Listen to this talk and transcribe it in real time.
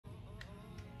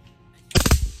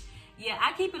Yeah,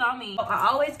 I keep it on me. I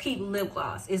always keep lip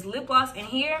gloss. It's lip gloss in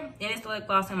here, and it's the lip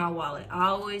gloss in my wallet. I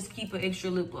always keep an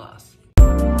extra lip gloss.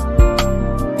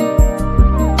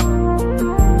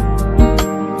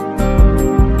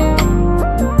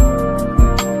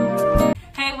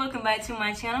 Hey, welcome back to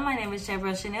my channel. My name is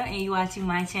Chibrielle Shenell, and you're watching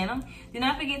my channel. Do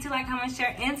not forget to like, comment,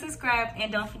 share, and subscribe.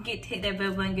 And don't forget to hit that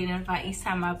bell button to get notified each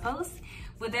time I post.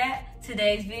 With that,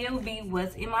 today's video will be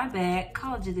what's in my bag,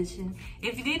 college edition.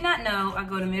 If you did not know, I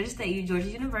go to Middle State, Georgia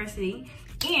University,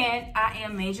 and I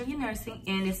am majoring in nursing,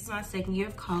 and this is my second year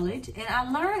of college. And I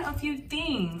learned a few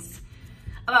things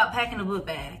about packing a book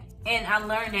bag. And I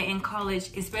learned that in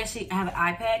college, especially I have an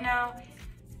iPad now,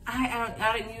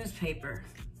 I don't use paper.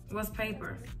 What's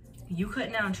paper? You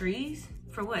cutting down trees?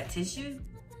 For what, tissue?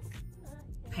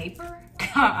 Paper?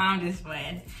 I'm just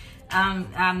playing.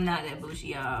 I'm not that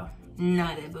bougie, y'all.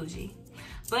 Not that bougie.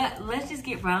 But let's just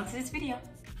get right into this video.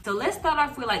 So let's start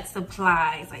off with like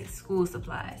supplies, like school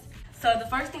supplies. So the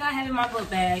first thing I have in my book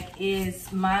bag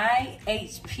is my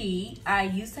HP. I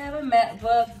used to have a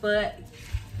MacBook, but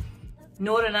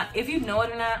know it or not, if you know it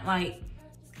or not, like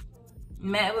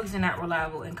MacBooks are not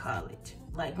reliable in college.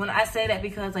 Like when I say that,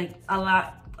 because like a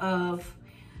lot of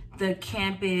the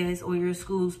campus or your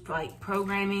school's like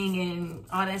programming and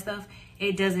all that stuff,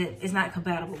 it's not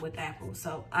compatible with Apple.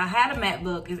 So I had a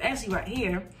MacBook, it's actually right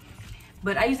here,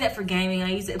 but I use that for gaming. I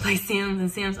use it to play Sims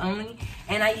and Sims only.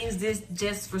 And I use this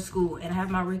just for school. And I have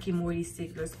my Rick and Morty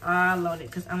stickers. I love it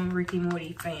because I'm a Rick and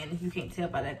Morty fan, if you can't tell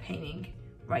by that painting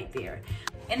right there.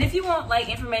 And if you want like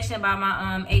information about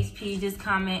my HP, just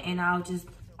comment and I'll just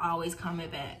always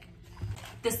comment back.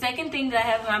 The second thing that I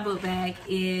have in my book bag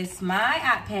is my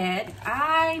iPad.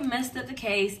 I messed up the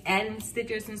case, adding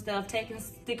stickers and stuff, taking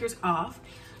stickers off.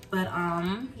 But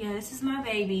yeah, this is my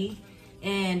baby.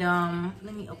 And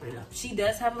let me open it up. She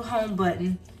does have a home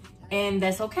button, and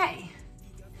that's okay.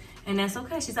 And that's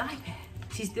okay, she's an iPad.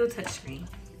 She's still touchscreen.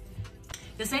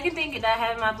 The second thing that I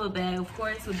have in my book bag, of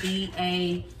course, would be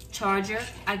a charger.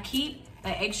 I keep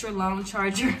an extra long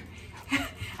charger.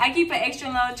 I keep an extra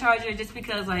long charger just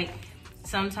because like,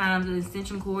 sometimes the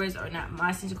extension cords are not, my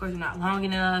extension cords are not long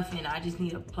enough, and I just need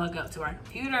to plug up to my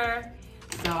computer.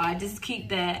 So I just keep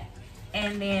that.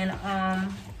 And then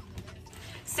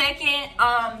second,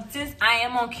 since I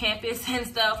am on campus and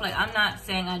stuff, like I'm not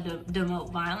saying I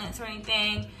demote violence or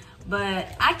anything, but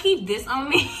I keep this on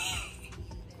me.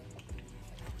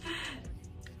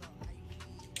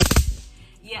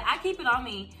 Yeah, I keep it on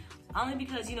me only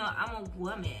because, you know, I'm a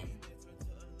woman.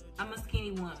 I'm a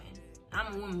skinny woman.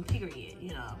 I'm a woman, period, you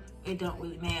know. It don't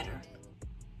really matter.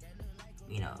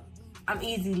 You know, I'm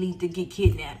easily to get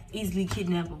kidnapped, easily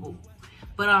kidnappable.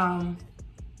 But,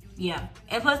 yeah.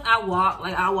 And plus, I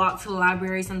walk to the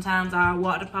library sometimes. I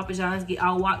walk to Papa John's,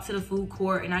 I'll walk to the food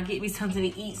court, and I get me something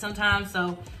to eat sometimes.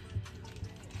 So,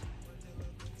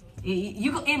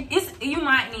 you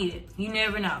might need it. You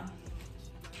never know.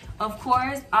 Of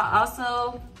course, I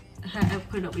also, I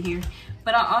put it over here.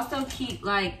 But I also keep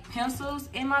like pencils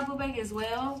in my book bag as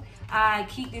well. I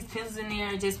keep these pencils in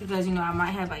there just because, you know, I might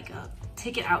have like a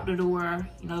ticket out the door.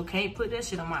 You know, can't put that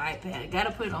shit on my iPad.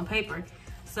 Gotta put it on paper.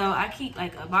 So I keep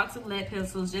like a box of lead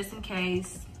pencils just in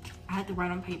case I have to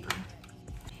write on paper.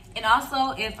 And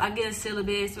also if I get a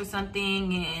syllabus or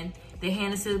something and they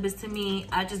hand the syllabus to me,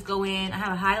 I just go in, I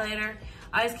have a highlighter.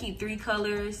 I just keep 3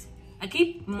 colors. I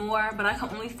keep more, but I can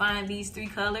only find these 3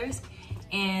 colors.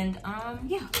 And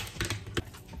yeah.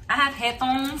 I have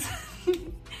headphones,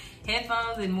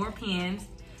 headphones and more pens.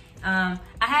 I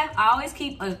always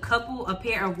keep a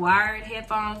pair of wired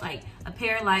headphones, like a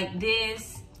pair like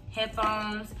this,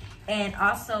 headphones, and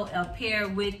also a pair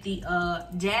with the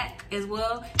jack as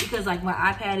well, because like my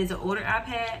iPad is an older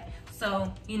iPad.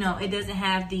 So, you know, it doesn't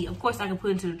have the, of course I can put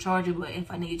it into the charger, but if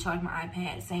I need to charge my iPad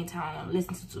at the same time I want to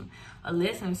listen to a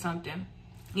lesson or something,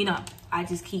 you know, I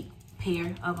just keep a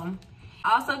pair of them.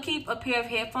 I also keep a pair of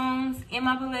headphones in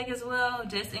my book bag as well,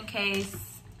 just in case,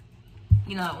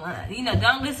 you know,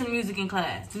 don't listen to music in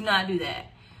class. Do not do that.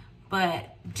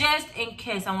 But just in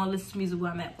case I want to listen to music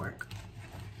while I'm at work.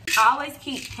 I always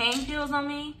keep pain pills on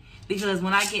me because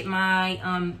when I get my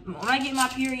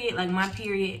period, like my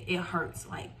period, it hurts.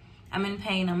 Like I'm in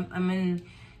pain.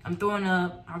 I'm throwing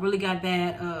up. I really got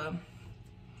bad.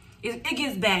 It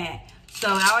gets bad. So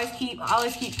I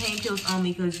always keep pain pills on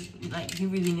me because like you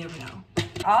really never know.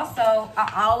 Also,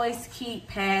 I always keep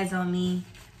pads on me.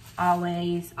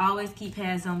 Always keep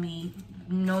pads on me.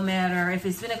 No matter if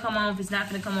it's gonna come on, if it's not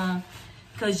gonna come on,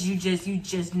 because you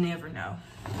just never know.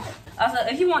 Also,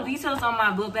 if you want details on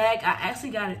my book bag, I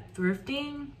actually got it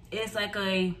thrifting. It's like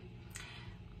a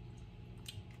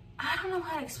I don't know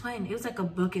how to explain it. It was like a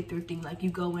bucket thrifting. Like you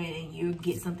go in and you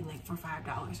get something like for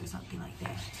 $5 or something like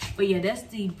that. But yeah, that's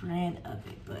the brand of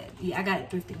it. But yeah, I got it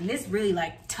thrifting. And it's really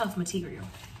like tough material.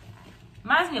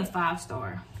 Reminds me of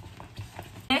 5-star.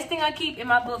 Next thing I keep in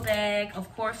my book bag,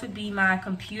 of course, would be my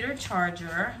computer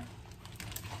charger.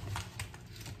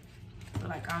 So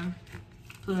like I'm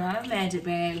pulling out a magic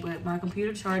bag, but my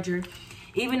computer charger,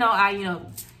 even though I, you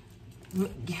know,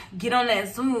 get on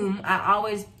that Zoom, I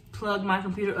always plug my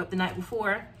computer up the night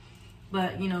before.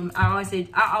 But you know, I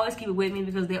always keep it with me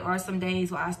because there are some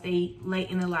days where I stay late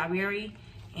in the library,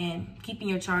 and keeping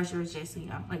your charger is just, you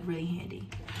know, like really handy.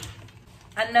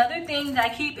 Another thing that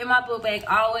I keep in my book bag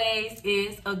always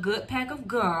is a good pack of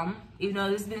gum. Even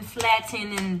though it's been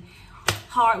flattened and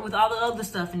hard with all the other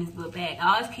stuff in this book bag,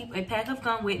 I always keep a pack of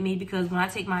gum with me because when I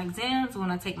take my exams,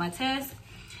 when I take my tests,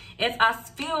 if I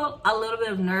feel a little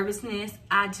bit of nervousness,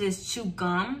 I just chew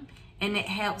gum, and it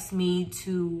helps me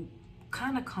to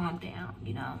kind of calm down,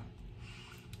 you know,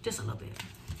 just a little bit.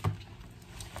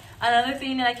 Another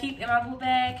thing that I keep in my book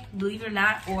bag, believe it or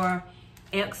not, or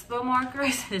expo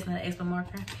markers. It's not an expo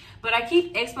marker, but I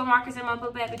keep expo markers in my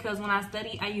book bag because when I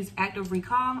study, I use active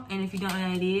recall. And if you don't know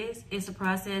what it is, it's a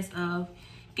process of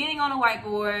getting on a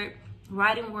whiteboard,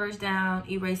 writing words down,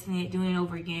 erasing it, doing it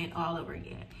over again, all over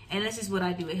again. And that's just what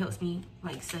I do. It helps me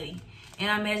like study. And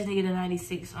I managed to get a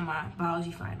 96 on my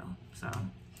biology final. So,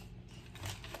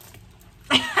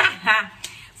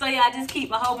 so yeah, I just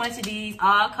keep a whole bunch of these,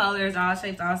 all colors, all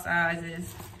shapes, all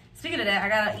sizes. Speaking of that, I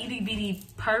got an itty bitty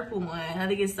purple one. I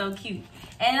think it's so cute.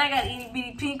 And I got an itty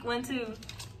bitty pink one too.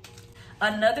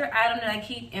 Another item that I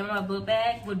keep in my book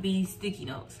bag would be sticky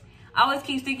notes. I always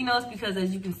keep sticky notes because,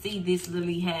 as you can see, this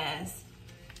literally has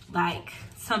like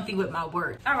something with my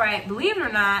work. All right, believe it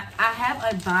or not, I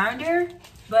have a binder,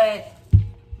 but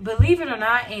believe it or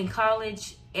not, in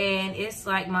college, and it's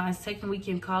like my second week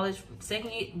in college,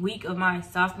 second week of my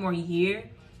sophomore year,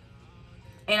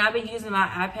 and I've been using my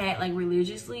iPad like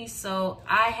religiously, so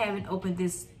I haven't opened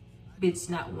this bitch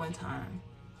not one time.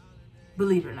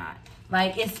 Believe it or not.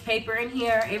 Like, it's paper in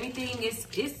here, everything is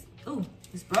ooh,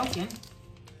 it's broken.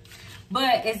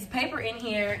 But it's paper in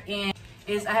here, and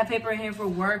I have paper in here for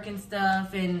work and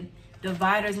stuff and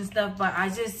dividers and stuff, but I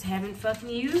just haven't fucking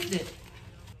used it.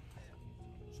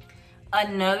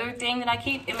 Another thing that I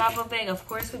keep in my book bag, of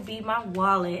course, would be my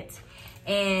wallet.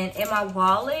 And in my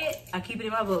wallet, I keep it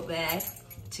in my book bag.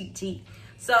 Cheat, cheat.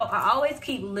 So I always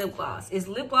keep lip gloss. It's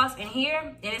lip gloss in here,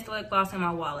 and it's the lip gloss in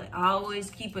my wallet. I always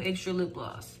keep an extra lip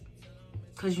gloss,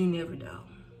 because you never know.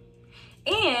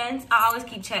 And I always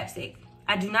keep chapstick.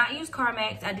 I do not use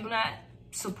Carmex. I do not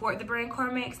support the brand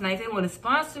Carmex. Now, if they want to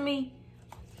sponsor me,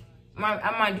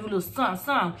 I might do a little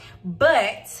something.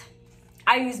 But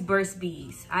I use Burt's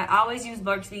Bees. I always use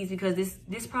Burt's Bees because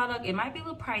this product, it might be a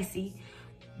little pricey,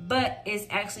 but it's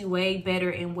actually way better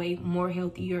and way more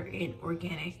healthier and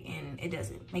organic, and it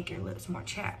doesn't make your lips more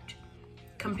chapped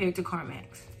compared to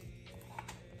Carmex.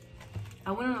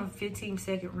 I went on a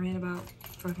 15-second rant about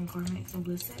fucking Carmex and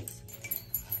Blistex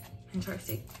and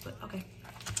chapstick, but okay.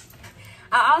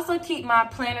 I also keep my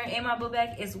planner in my book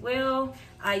bag as well.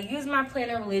 I use my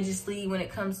planner religiously when it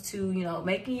comes to, you know,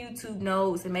 making YouTube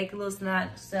notes and making little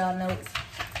style notes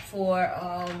for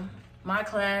my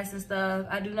class and stuff.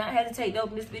 I do not hesitate to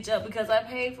open this bitch up because I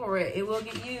paid for it. It will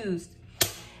get used.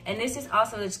 And this is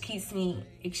also just keeps me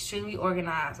extremely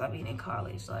organized while being in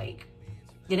college. Like,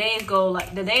 the days go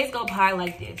by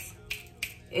like this.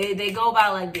 They go by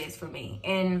like this for me.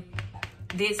 And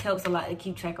this helps a lot to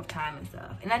keep track of time and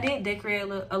stuff. And I did decorate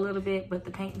a little bit, but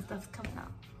the paint and stuff's coming out.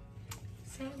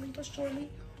 Sadly but surely.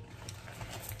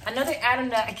 Another item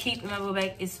that I keep in my book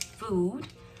bag is food.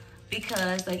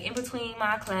 Because like in between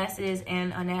my classes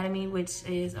and anatomy, which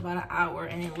is about an hour,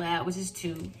 and then lab, which is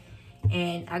 2.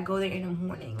 And I go there in the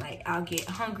morning. Like, I'll get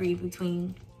hungry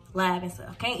between lab and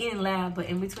stuff. Can't eat in lab, but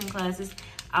in between classes,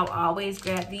 I'll always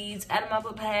grab these out of my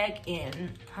book bag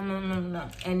and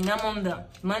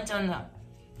munch on them.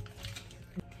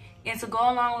 And to go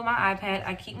along with my iPad,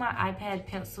 I keep my iPad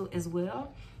pencil as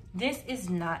well. This is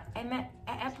not an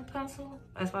Apple pencil.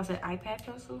 That's why I said iPad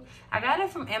pencil. I got it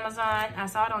from Amazon. I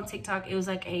saw it on TikTok. It was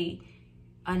like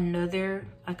another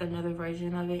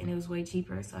version of it, and it was way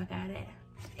cheaper, so I got it.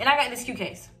 And I got this cute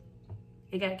case.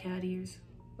 It got cat ears.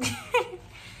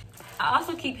 I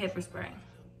also keep pepper spray,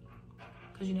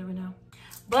 because you never know.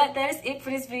 But that is it for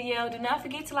this video. Do not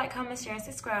forget to like, comment, share, and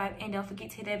subscribe. And don't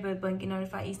forget to hit that bell button, get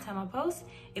notified each time I post.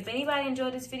 If anybody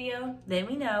enjoyed this video, let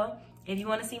me know. If you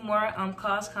want to see more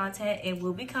cost content, it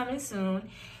will be coming soon.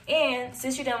 And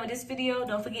since you're done with this video,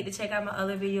 don't forget to check out my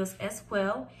other videos as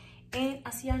well. And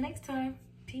I'll see y'all next time.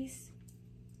 Peace.